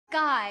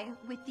guy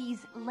with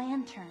these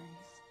lanterns.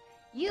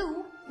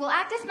 You will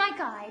act as my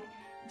guide,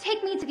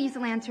 take me to these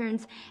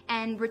lanterns,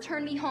 and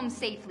return me home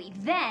safely.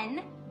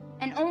 Then,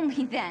 and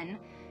only then,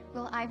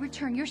 will I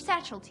return your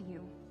satchel to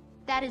you.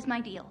 That is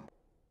my deal.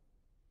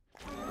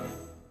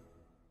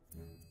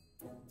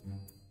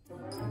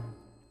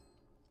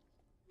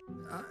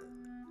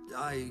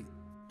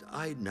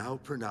 I now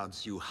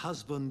pronounce you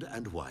husband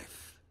and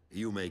wife.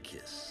 You may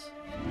kiss.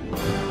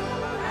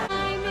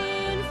 I'm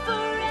in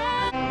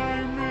forever.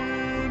 I'm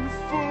in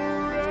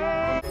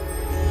forever.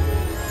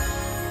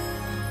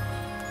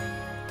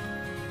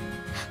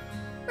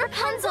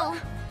 Rapunzel!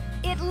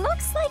 It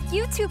looks like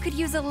you two could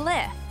use a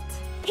lift.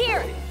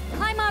 Here,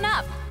 climb on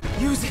up.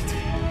 Use it.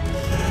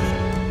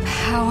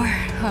 Power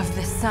of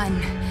the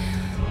sun,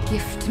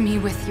 gift me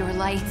with your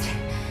light.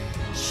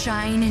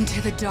 Shine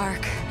into the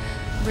dark.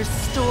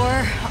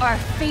 Restore our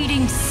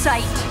fading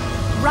sight.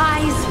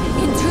 Rise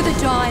into the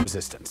dawn.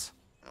 Resistance.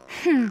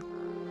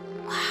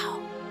 Wow.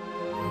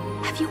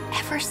 Have you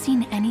ever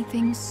seen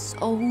anything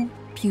so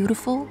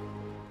beautiful?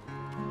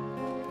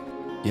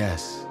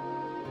 Yes.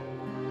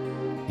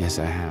 Yes,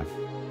 I have.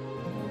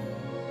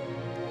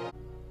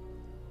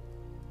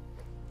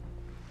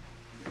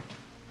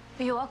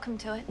 Well, you're welcome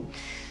to it,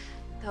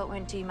 though it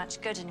won't do you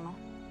much good anymore.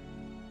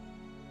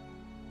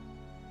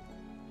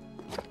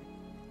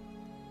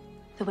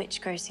 The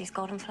witch grows these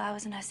golden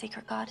flowers in her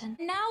secret garden.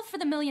 Now for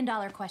the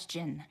million-dollar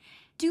question.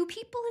 Do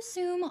people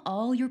assume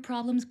all your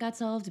problems got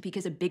solved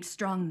because a big,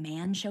 strong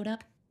man showed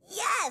up?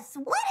 Yes!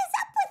 What is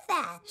up with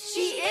that?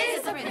 She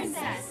is a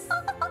princess.